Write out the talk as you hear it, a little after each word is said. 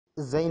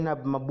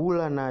Zainab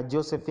Mabula na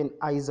Josephine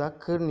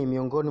Isaac ni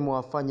miongoni mwa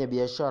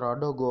wafanyabiashara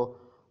wadogo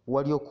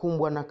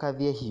waliokumbwa na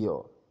kadhia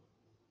hiyo.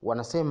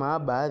 Wanasema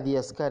baadhi ya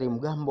askari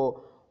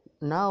mgambo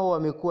nao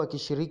wamekuwa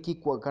kishiriki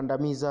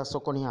kuwakandamiza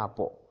sokoni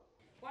hapo.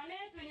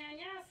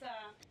 Wanayetunyanyasa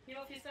ni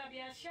ofisa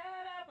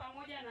biashara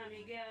pamoja na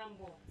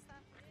migambo.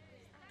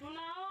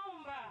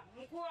 Tunaomba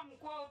mkuu wa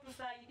mkoa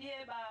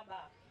utusaidie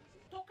baba.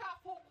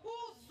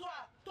 Tukafukuzwa,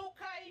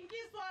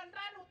 tukaingizwa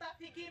ndani,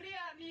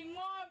 utafikiria ni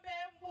ng'ombe,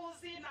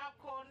 mbuzi na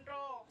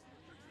kondoo.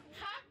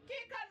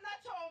 Hakika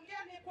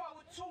ninachoongea ni kwa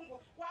uchungu.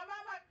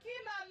 Wamama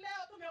kila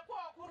leo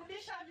tumekuwa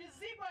kurudisha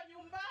mizigo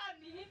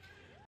nyumbani.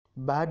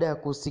 Baada ya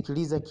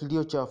kusikiliza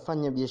kilio cha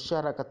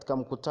wafanyabiashara katika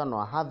mkutano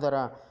wa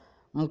hadhara,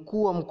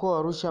 mkuu wa mkoa wa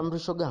Arusha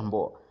Mrisho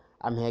Gambo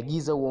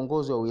ameagiza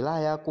uongozi wa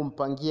wilaya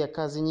kumpangia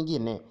kazi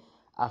nyingine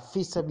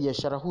afisa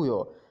biashara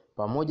huyo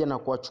pamoja na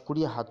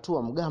kuwachukulia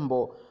hatua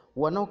mgambo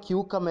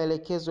wanaokiuka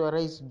maelekezo ya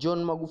Rais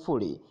John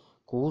Magufuli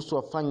kuhusu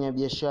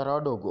wafanyabiashara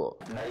wadogo.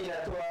 Na hii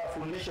inatoa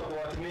fundisho kwa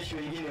watumishi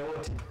wengine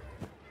wote.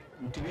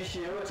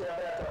 Mtumishi yote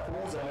ambaye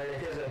atapuuza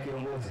maelekezo ya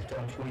kiongozi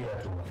tutamchukulia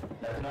hatua.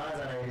 Na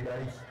tunaanza na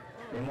elibariki.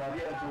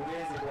 Nimwambia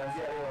mkurugenzi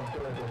kuanzia leo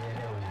mtoe kwenye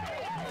eneo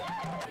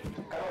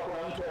hili. Kama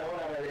kuna mtu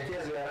anaona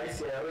maelekezo ya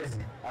rais hayawezi,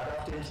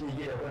 atafute nchi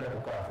nyingine kwenda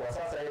kukaa. Kwa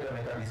sasa yeye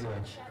amekabidhiwa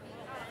nchi.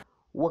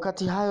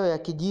 Wakati hayo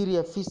yakijiri,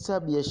 afisa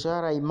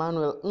biashara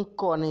Emmanuel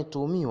Nnko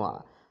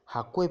anayetuhumiwa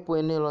hakwepo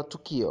eneo la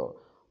tukio,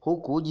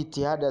 huku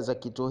jitihada za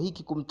kituo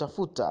hiki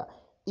kumtafuta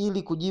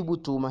ili kujibu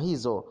tuhuma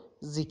hizo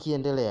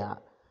zikiendelea.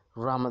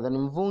 Ramadhani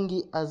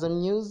Mvungi, Azam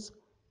News,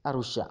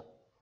 Arusha.